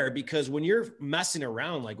there, because when you're messing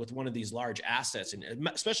around with one of these large assets, and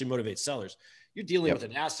especially motivated sellers, you're dealing with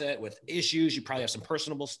an asset with issues. You probably have some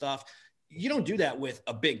personable stuff. You don't do that with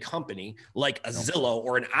a big company like a Zillow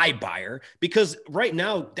or an iBuyer, because right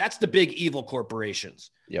now that's the big evil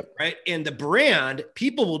corporations. Yep. Right. And the brand,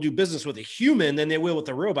 people will do business with a human than they will with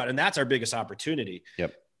a robot. And that's our biggest opportunity.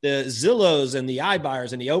 Yep. The Zillows and the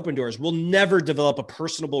iBuyers and the Open Doors will never develop a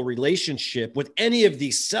personable relationship with any of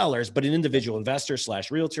these sellers, but an individual investor /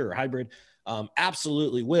 realtor or hybrid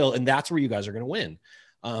absolutely will. And that's where you guys are going to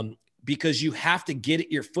win, because you have to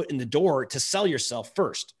get your foot in the door to sell yourself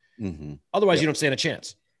first. Otherwise, you don't stand a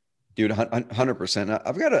chance. Dude, 100%.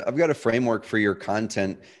 I've got a framework for your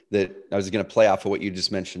content that I was going to play off of what you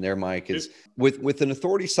just mentioned there, Mike, is with an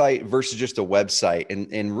authority site versus just a website.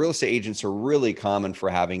 And real estate agents are really common for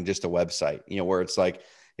having just a website, where it's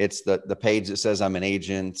it's the page that says I'm an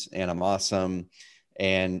agent and I'm awesome.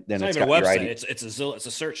 And then it's got your ID. It's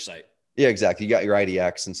a search site. Yeah, exactly. You got your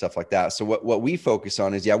IDX and stuff like that. So what we focus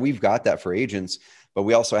on is, we've got that for agents, but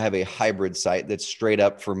we also have a hybrid site that's straight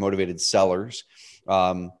up for motivated sellers.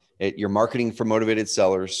 You're marketing for motivated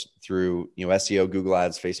sellers through, SEO, Google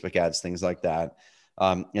ads, Facebook ads, things like that.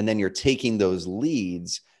 And then you're taking those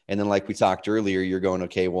leads. And then like we talked earlier, you're going,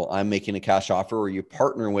 okay, well, I'm making a cash offer, or you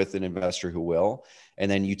partner with an investor who will,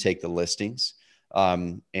 and then you take the listings.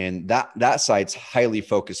 And that site's highly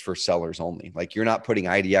focused for sellers only. You're not putting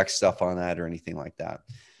IDX stuff on that or anything like that.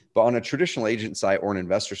 But on a traditional agent site or an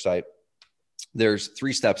investor site, there's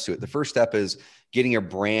 3 steps to it. The first step is getting your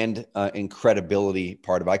brand and credibility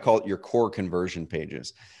part of it. I call it your core conversion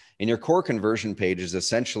pages. And your core conversion pages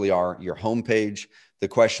essentially are your homepage. The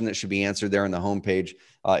question that should be answered there on the homepage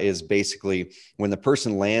is basically when the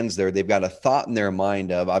person lands there, they've got a thought in their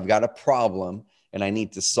mind of, I've got a problem and I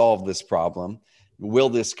need to solve this problem. Will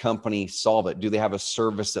this company solve it? Do they have a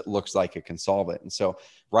service that looks like it can solve it? And so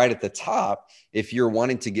right at the top, if you're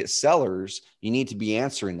wanting to get sellers, you need to be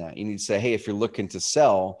answering that. You need to say, hey, if you're looking to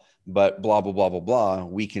sell, but blah, blah, blah, blah, blah,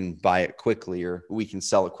 we can buy it quickly or we can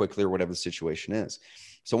sell it quickly or whatever the situation is.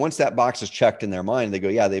 So once that box is checked in their mind, they go,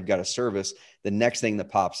 yeah, they've got a service. The next thing that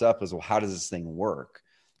pops up is, well, how does this thing work?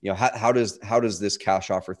 How does this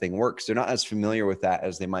cash offer thing work? So they're not as familiar with that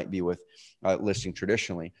as they might be with listing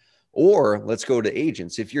traditionally. Or let's go to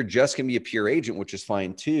agents. If you're just going to be a pure agent, which is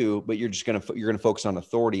fine too, but you're going to focus on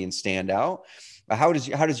authority and stand out. How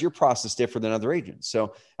does your process differ than other agents?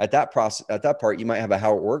 So at that part, you might have a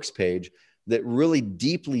how it works page that really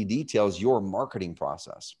deeply details your marketing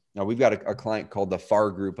process. Now we've got a client called the FAR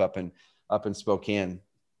Group up in Spokane.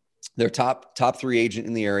 They're top 3 agent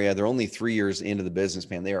in the area. They're only 3 years into the business,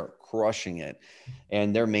 man. They are crushing it.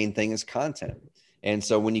 And their main thing is content. And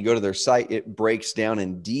so when you go to their site, it breaks down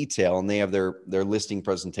in detail, and they have their listing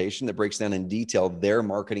presentation that breaks down in detail their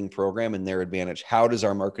marketing program and their advantage. How does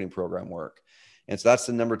our marketing program work? And so that's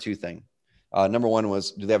the number 2 thing. Number 1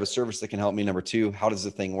 was, do they have a service that can help me? Number 2, how does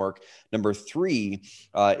the thing work? Number 3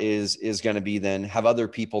 is going to be then, have other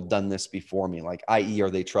people done this before me? Like, i.e.,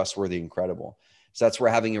 are they trustworthy and credible? So that's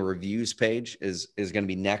where having a reviews page is going to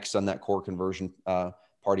be next on that core conversion part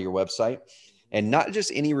of your website. And not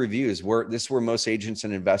just any reviews. This is where most agents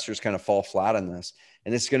and investors kind of fall flat on this.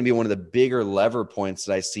 And this is going to be one of the bigger lever points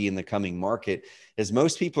that I see in the coming market, is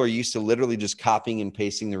most people are used to literally just copying and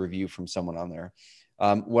pasting the review from someone on there.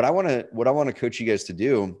 What I want to coach you guys to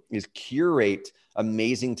do is curate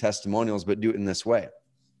amazing testimonials, but do it in this way.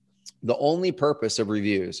 The only purpose of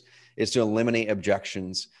reviews is to eliminate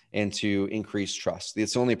objections and to increase trust.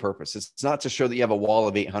 It's the only purpose. It's not to show that you have a wall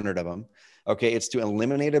of 800 of them. Okay. It's to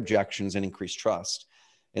eliminate objections and increase trust.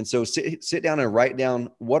 And so sit down and write down,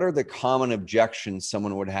 what are the common objections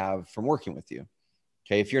someone would have from working with you?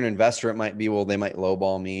 Okay. If you're an investor, it might be, well, they might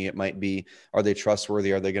lowball me. It might be, are they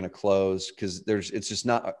trustworthy? Are they going to close? Because it's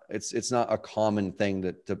not a common thing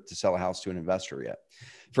to sell a house to an investor yet.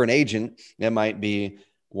 For an agent, it might be,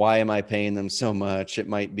 why am I paying them so much? It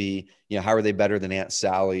might be, how are they better than Aunt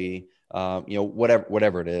Sally?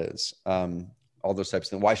 Whatever it is. All those types of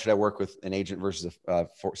things. Why should I work with an agent versus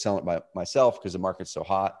selling it by myself? Because the market's so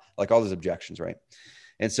hot, like all those objections, right?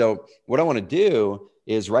 And so what I want to do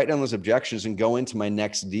is write down those objections and go into my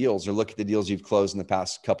next deals, or look at the deals you've closed in the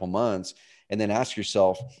past couple months, and then ask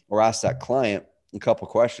yourself, or ask that client a couple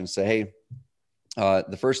questions. Say, hey,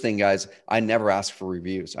 the first thing, guys, I never ask for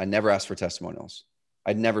reviews. I never ask for testimonials.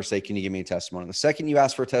 I'd never say, can you give me a testimonial? The second you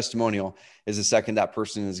ask for a testimonial is the second that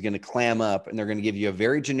person is going to clam up, and they're going to give you a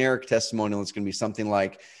very generic testimonial. It's going to be something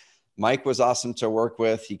like, Mike was awesome to work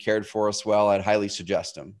with. He cared for us well. I'd highly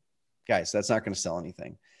suggest him. Guys, that's not going to sell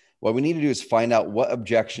anything. What we need to do is find out what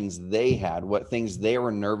objections they had, what things they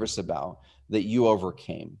were nervous about that you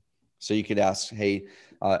overcame. So you could ask, hey,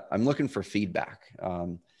 I'm looking for feedback.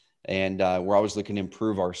 And we're always looking to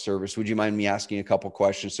improve our service. Would you mind me asking a couple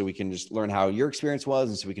questions so we can just learn how your experience was,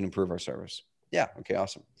 and so we can improve our service? Yeah. Okay.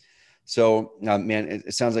 Awesome. So, man,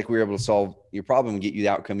 it sounds like we were able to solve your problem and get you the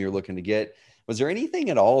outcome you're looking to get. Was there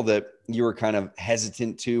anything at all that you were kind of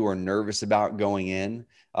hesitant to or nervous about going in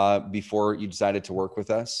before you decided to work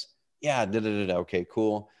with us? Yeah. Okay,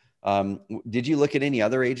 cool. Did you look at any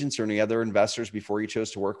other agents or any other investors before you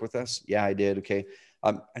chose to work with us? Yeah, I did. Okay.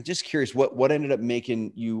 I'm just curious, what ended up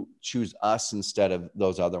making you choose us instead of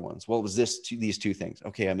those other ones? Well, it was these 2 things.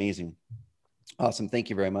 Okay, amazing. Awesome. Thank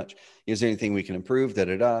you very much. Is there anything we can improve?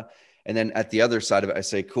 And then at the other side of it, I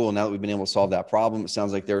say, cool, now that we've been able to solve that problem, it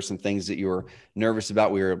sounds like there were some things that you were nervous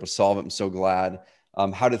about. We were able to solve it. I'm so glad.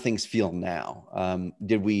 How do things feel now?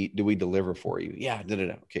 Did we deliver for you? Yeah.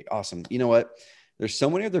 Okay, awesome. You know what? There's so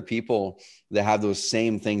many other people that have those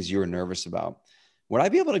same things you were nervous about. Would I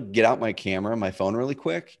be able to get out my camera, my phone really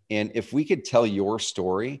quick? And if we could tell your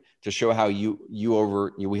story to show how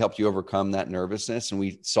we helped you overcome that nervousness and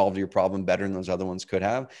we solved your problem better than those other ones could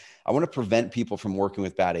have. I want to prevent people from working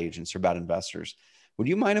with bad agents or bad investors. Would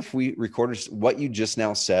you mind if we recorded what you just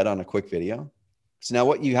now said on a quick video? So now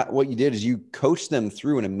what you did is you coached them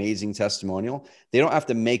through an amazing testimonial. They don't have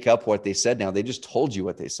to make up what they said now. They just told you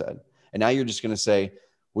what they said. And now you're just going to say,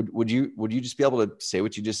 would you just be able to say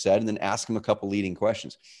what you just said and then ask them a couple leading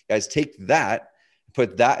questions? Guys, take that,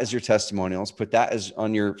 put that as your testimonials, put that as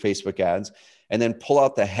on your Facebook ads, and then pull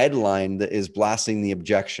out the headline that is blasting the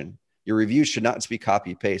objection. Your review should not just be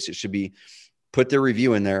copy paste. It should be, put their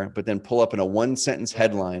review in there, but then pull up in a 1-sentence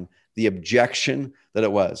headline the objection that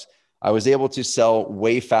it was. I was able to sell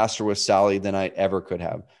way faster with Sally than I ever could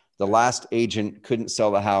have. The last agent couldn't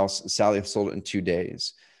sell the house. Sally sold it in 2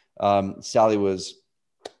 days. Sally was,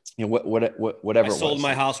 whatever. I sold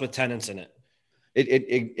my house with tenants in it.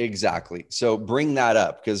 Exactly. So bring that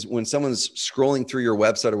up, because when someone's scrolling through your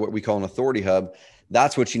website or what we call an authority hub,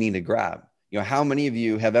 that's what you need to grab. How many of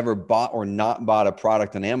you have ever bought or not bought a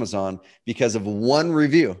product on Amazon because of one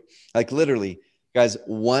review? Like literally, guys,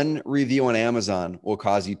 one review on Amazon will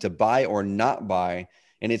cause you to buy or not buy.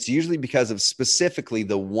 And it's usually because of specifically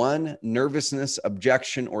the one nervousness,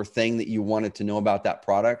 objection, or thing that you wanted to know about that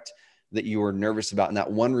product that you were nervous about. And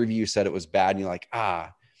that one review said it was bad. And you're like,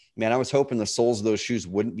 man, I was hoping the soles of those shoes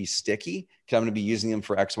wouldn't be sticky because I'm going to be using them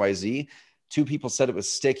for XYZ. 2 people said it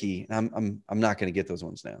was sticky. And I'm not going to get those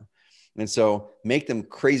ones now. And so make them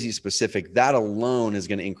crazy specific. That alone is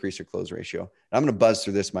going to increase your close ratio. And I'm going to buzz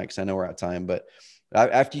through this, Mike, because I know we're out of time. But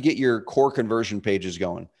after you get your core conversion pages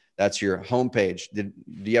going, that's your home page. Do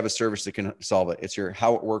you have a service that can solve it? It's your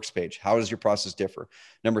how it works page. How does your process differ?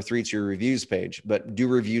 Number 3, it's your reviews page, but do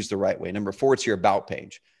reviews the right way. Number 4, it's your about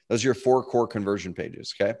page. Those are your 4 core conversion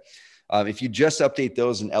pages. Okay. If you just update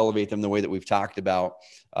those and elevate them the way that we've talked about,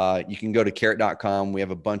 you can go to carrot.com. We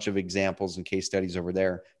have a bunch of examples and case studies over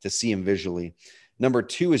there to see them visually. Number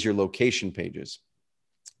 2 is your location pages.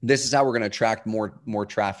 This is how we're going to attract more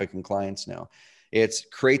traffic and clients now. It's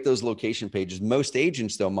create those location pages. Most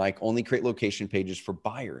agents, though, Mike, only create location pages for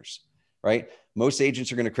buyers, right? Most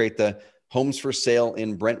agents are going to create the homes for sale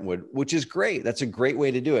in Brentwood, which is great. That's a great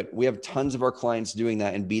way to do it. We have tons of our clients doing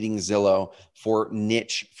that and beating Zillow for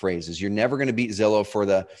niche phrases. You're never going to beat Zillow for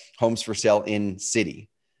the homes for sale in city,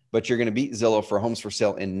 but you're going to beat Zillow for homes for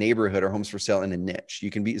sale in neighborhood or homes for sale in a niche.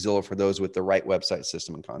 You can beat Zillow for those with the right website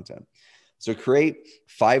system and content. So create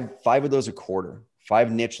five of those a quarter.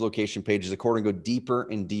 5 niche location pages a quarter, and go deeper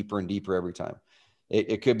and deeper and deeper every time.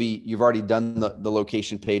 It could be you've already done the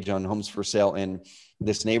location page on homes for sale in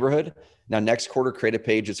this neighborhood. Now, next quarter, create a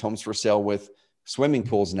page that's homes for sale with swimming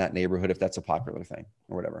pools in that neighborhood, if that's a popular thing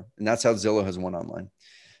or whatever. And that's how Zillow has won online.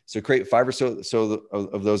 So create 5 or so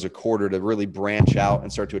of those a quarter to really branch out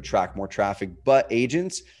and start to attract more traffic. But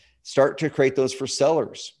agents, start to create those for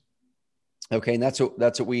sellers. Okay, and that's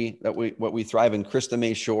what we thrive in. Krista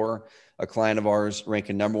May Shore, a client of ours,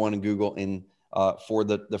 ranking number 1 in Google for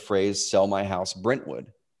the phrase "sell my house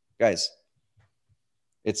Brentwood." Guys,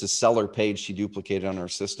 it's a seller page she duplicated on our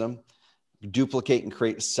system. Duplicate and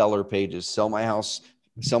create seller pages. Sell my house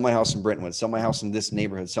in Brentwood. Sell my house in this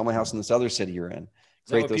neighborhood. Sell my house in this other city you're in.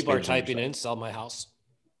 Is that what people are typing in? Sell my house.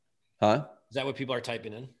 Huh? Is that what people are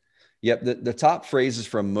typing in? Yep. The top phrases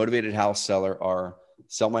from a motivated house seller are: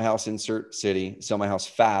 sell my house, insert city; sell my house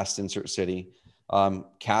fast, insert city;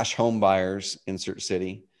 cash home buyers, insert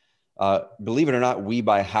city; believe it or not, we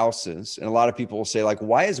buy houses. And a lot of people will say, like,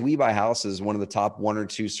 why is we buy houses one of the top 1 or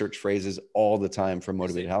 2 search phrases all the time from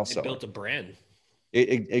motivated house seller? Built a brand.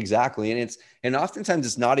 Exactly. And oftentimes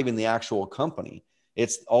it's not even the actual company.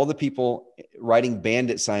 It's all the people writing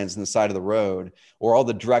bandit signs on the side of the road, or all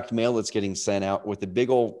the direct mail that's getting sent out with the big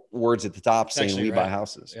old words at the top saying we buy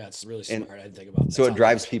houses. Yeah, it's really smart. I didn't think about that. So it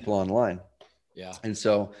drives people online. Yeah. And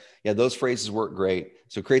so, yeah, those phrases work great.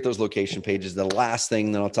 So create those location pages. The last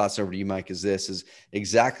thing that I'll toss over to you, Mike, is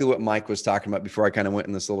exactly what Mike was talking about before I kind of went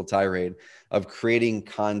in this little tirade of creating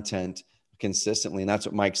content consistently. And that's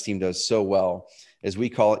what Mike's team does so well, is we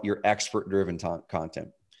call it your expert-driven content.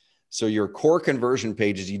 So your core conversion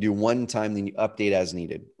pages, you do one time, then you update as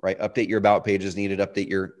needed, right? Update your about page as needed, update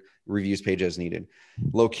your reviews page as needed.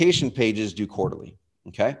 Location pages do quarterly,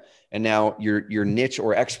 okay? And now your niche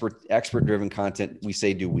or expert-driven content, we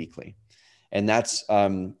say do weekly. And that's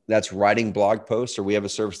writing blog posts, or we have a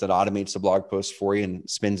service that automates the blog posts for you and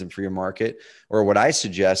spins them for your market. Or what I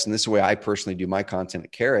suggest, and this is the way I personally do my content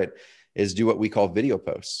at Carrot, is do what we call video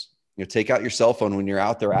posts. Take out your cell phone when you're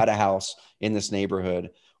out there at a house in this neighborhood,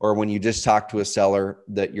 or when you just talk to a seller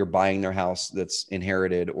that you're buying their house that's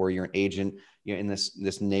inherited, or you're an agent in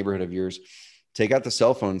this neighborhood of yours. Take out the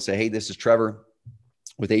cell phone and say, hey, this is Trevor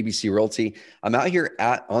with ABC Realty. I'm out here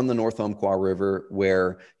on the North Umpqua River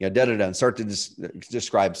where, and start to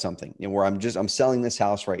describe something, where I'm selling this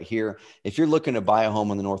house right here. If you're looking to buy a home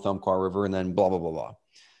on the North Umpqua River, and then blah, blah, blah, blah.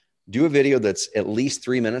 Do a video that's at least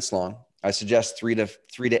 3 minutes long. I suggest 3 to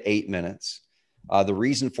 8 minutes. The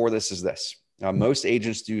reason for this is this. Most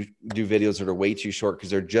agents do videos that are way too short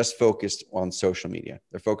because they're just focused on social media.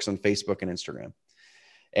 They're focused on Facebook and Instagram.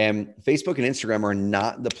 And Facebook and Instagram are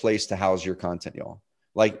not the place to house your content, y'all.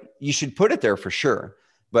 Like, you should put it there for sure,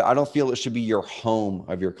 but I don't feel it should be your home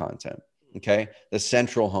of your content. Okay. The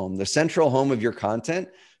central home of your content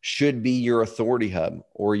should be your authority hub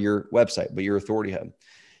or your website, but your authority hub.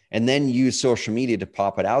 And then use social media to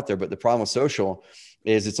pop it out there. But the problem with social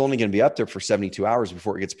is it's only going to be up there for 72 hours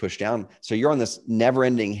before it gets pushed down. So you're on this never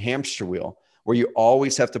ending hamster wheel where you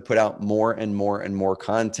always have to put out more and more and more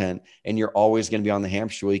content. And you're always going to be on the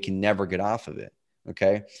hamster wheel. You can never get off of it.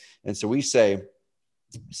 Okay. And so we say,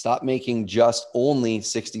 stop making just only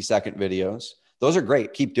 60-second videos. Those are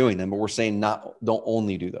great. Keep doing them. But we're saying don't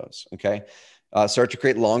only do those. Okay. Start to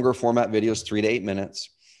create longer format videos, 3 to 8 minutes.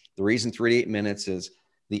 The reason 3 to 8 minutes is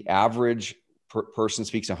the average person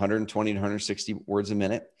speaks 120 to 160 words a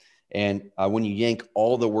minute. And when you yank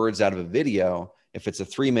all the words out of a video, if it's a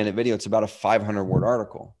 3-minute video, it's about a 500-word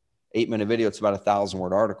article. 8-minute video, it's about a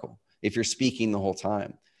 1,000-word article if you're speaking the whole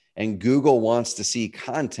time. And Google wants to see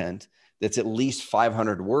content that's at least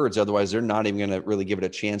 500 words. Otherwise, they're not even going to really give it a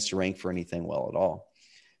chance to rank for anything well at all.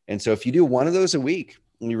 And so if you do one of those a week,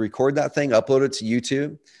 and you record that thing, upload it to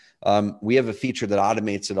YouTube. We have a feature that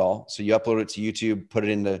automates it all. So you upload it to YouTube, put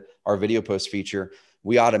it into our video post feature.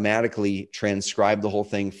 We automatically transcribe the whole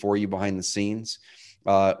thing for you behind the scenes.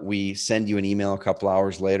 We send you an email a couple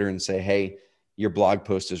hours later and say, hey, your blog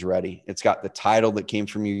post is ready. It's got the title that came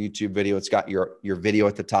from your YouTube video. It's got your video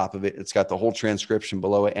at the top of it. It's got the whole transcription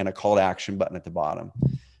below it and a call to action button at the bottom.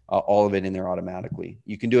 All of it in there automatically.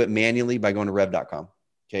 You can do it manually by going to rev.com.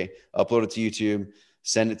 Okay. Upload it to YouTube.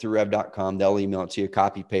 Send it through rev.com. They'll email it to you,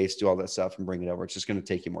 copy, paste, do all that stuff and bring it over. It's just going to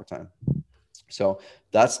take you more time. So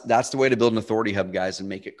that's the way to build an authority hub, guys, and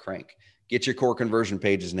make it crank. Get your core conversion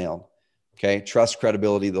pages nailed. Okay. Trust,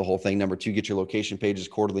 credibility, the whole thing. Number 2, get your location pages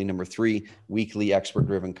quarterly. Number 3, weekly expert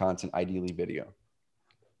driven content, ideally video.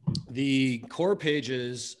 The core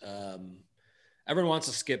pages, everyone wants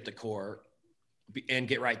to skip the core and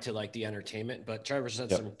get right to like the entertainment, but Trevor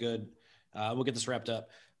said some good, we'll get this wrapped up.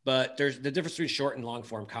 But there's the difference between short and long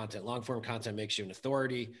form content. Long form content makes you an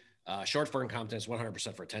authority. Short form content is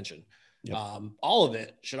 100% for attention. Yep. All of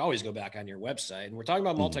it should always go back on your website. And we're talking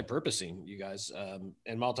about multi-purposing, you guys,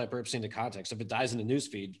 and multi-purposing the context. If it dies in the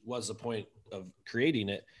newsfeed, what's the point of creating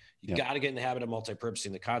it? You got to get in the habit of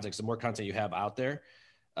multi-purposing the context. The more content you have out there,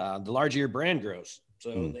 the larger your brand grows.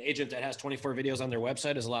 So the agent that has 24 videos on their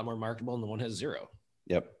website is a lot more marketable than the one that has 0.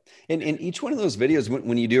 Yep. And in each one of those videos,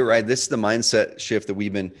 when you do it right, this is the mindset shift that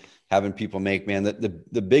we've been having people make, man.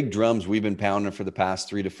 The big drums we've been pounding for the past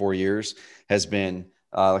 3 to 4 years has been,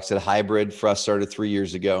 like I said, hybrid for us started 3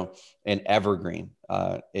 years ago, and evergreen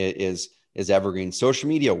is evergreen. Social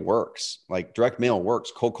media works, like direct mail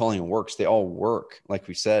works, cold calling works. They all work, like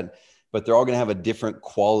we said, but they're all going to have a different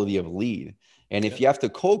quality of lead. And if you have to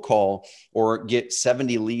cold call or get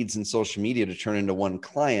 70 leads in social media to turn into one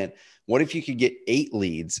client, what if you could get 8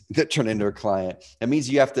 leads that turn into a client? That means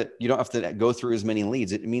you don't have to go through as many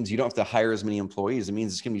leads. It means you don't have to hire as many employees. It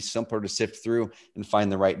means it's going to be simpler to sift through and find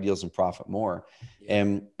the right deals and profit more.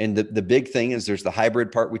 Yeah. And the big thing is there's the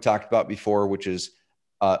hybrid part we talked about before, which is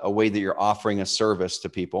a way that you're offering a service to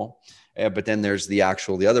people. But then there's the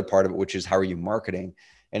other part of it, which is how are you marketing?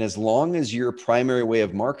 And as long as your primary way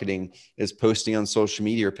of marketing is posting on social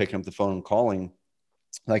media or picking up the phone and calling,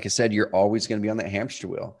 like I said, you're always going to be on that hamster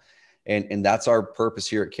wheel. And that's our purpose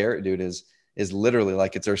here at Carrot Dude is literally,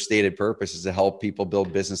 like, it's our stated purpose, is to help people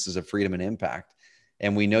build businesses of freedom and impact.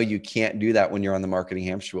 And we know you can't do that when you're on the marketing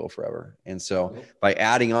hamster wheel forever. And so by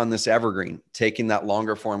adding on this evergreen, taking that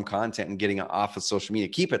longer form content and getting it off of social media,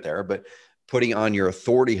 keep it there, but putting on your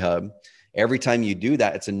authority hub, every time you do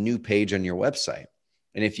that, it's a new page on your website.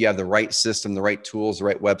 And if you have the right system, the right tools, the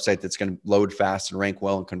right website that's going to load fast and rank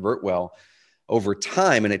well and convert well over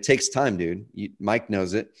time, and it takes time, dude. Mike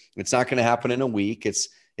knows it. It's not going to happen in a week.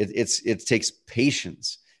 It takes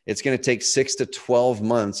patience. It's going to take 6 to 12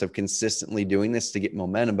 months of consistently doing this to get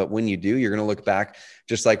momentum. But when you do, you're going to look back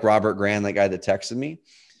just like Robert Grand, that guy that texted me.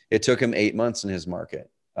 It took him 8 months in his market.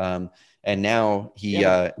 And now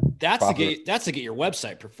that's to get your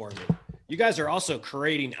website performing. You guys are also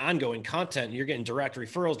creating ongoing content. You're getting direct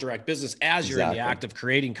referrals, direct business as you're in the act of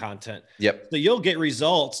creating content. Yep. So you'll get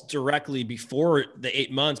results directly before the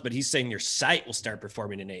 8 months, but he's saying your site will start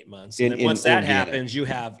performing in 8 months. And then once that happens, you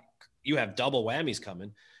have double whammies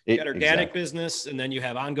coming. You got organic business, and then you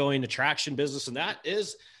have ongoing attraction business. And that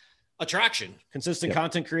is attraction. Consistent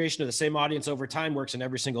content creation to the same audience over time works in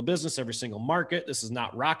every single business, every single market. This is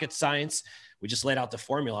not rocket science. We just laid out the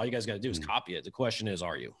formula. All you guys got to do is copy it. The question is,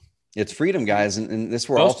 are you? It's freedom, guys. And this,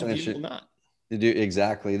 we're all finishing.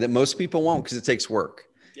 Exactly. That most people won't, because it takes work.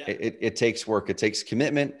 Yeah. It takes work. It takes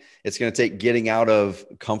commitment. It's going to take getting out of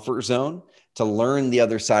comfort zone to learn the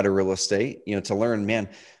other side of real estate, to learn, man,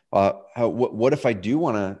 What if I do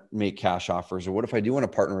want to make cash offers, or what if I do want to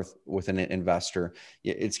partner with an investor?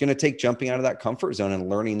 It's going to take jumping out of that comfort zone and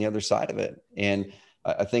learning the other side of it. And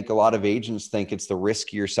I think a lot of agents think it's the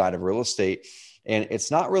riskier side of real estate, and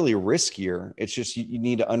it's not really riskier. It's just you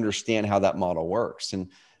need to understand how that model works. And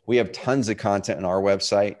we have tons of content on our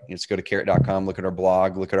website. Just go to carrot.com, look at our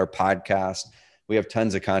blog, look at our podcast. We have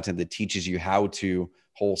tons of content that teaches you how to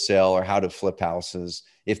wholesale or how to flip houses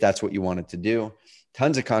if that's what you wanted to do.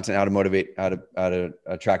 Tons of content how to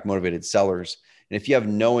attract motivated sellers. And if you have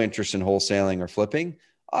no interest in wholesaling or flipping,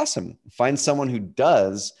 awesome. Find someone who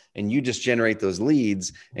does, and you just generate those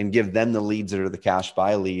leads and give them the leads that are the cash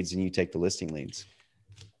buy leads, and you take the listing leads.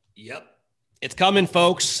 Yep. It's coming,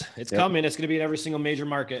 folks. It's coming. It's going to be in every single major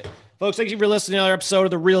market. Folks, thank you for listening to another episode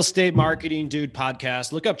of the Real Estate Marketing Dude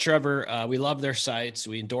podcast. Look up Trevor. We love their sites.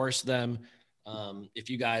 We endorse them. If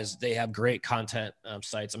you guys, they have great content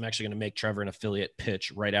sites. I'm actually going to make Trevor an affiliate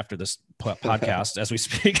pitch right after this podcast as we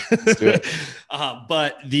speak.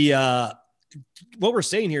 But what we're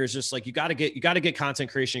saying here is just like, you got to get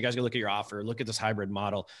content creation. You guys got to look at your offer, look at this hybrid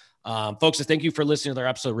model. Folks, thank you for listening to our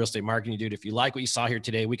episode of Real Estate Marketing Dude. If you like what you saw here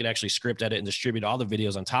today, we could actually script edit and distribute all the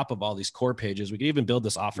videos on top of all these core pages. We could even build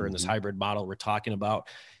this offer in this hybrid model we're talking about.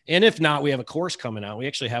 And if not, we have a course coming out. We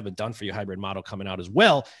actually have a done for you hybrid model coming out as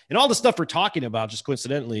well. And all the stuff we're talking about, just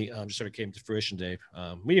coincidentally, just sort of came to fruition today. We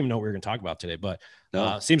didn't even know what we were going to talk about today, but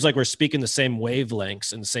seems like we're speaking the same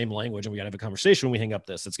wavelengths and the same language, and we got to have a conversation when we hang up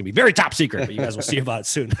this. It's going to be very top secret, but you guys will see about it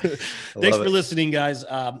soon. Thanks for listening, guys.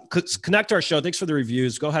 Connect to our show. Thanks for the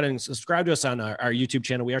reviews. Go ahead and subscribe to us on our YouTube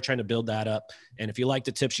channel. We are trying to build that up. And if you like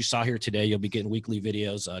the tips you saw here today, you'll be getting weekly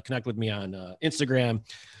videos. Connect with me on Instagram,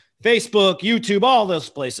 Facebook, YouTube, all those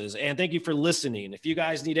places. And thank you for listening. If you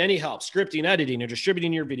guys need any help scripting, editing, or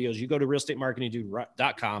distributing your videos, you go to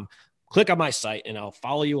realestatemarketingdude.com. Click on my site, and I'll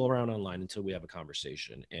follow you around online until we have a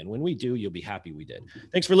conversation. And when we do, you'll be happy we did.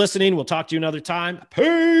 Thanks for listening. We'll talk to you another time.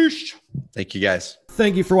 Peace. Thank you, guys.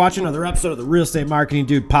 Thank you for watching another episode of the Real Estate Marketing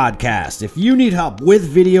Dude podcast. If you need help with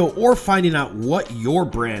video or finding out what your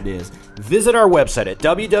brand is, visit our website at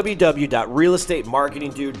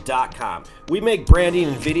www.realestatemarketingdude.com. We make branding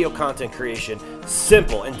and video content creation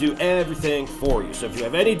simple and do everything for you. So if you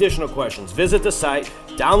have any additional questions, visit the site,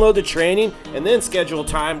 download the training, and then schedule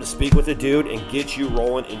time to speak with a dude and get you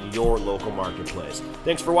rolling in your local marketplace.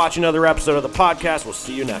 Thanks for watching another episode of the podcast. We'll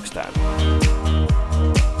see you next time.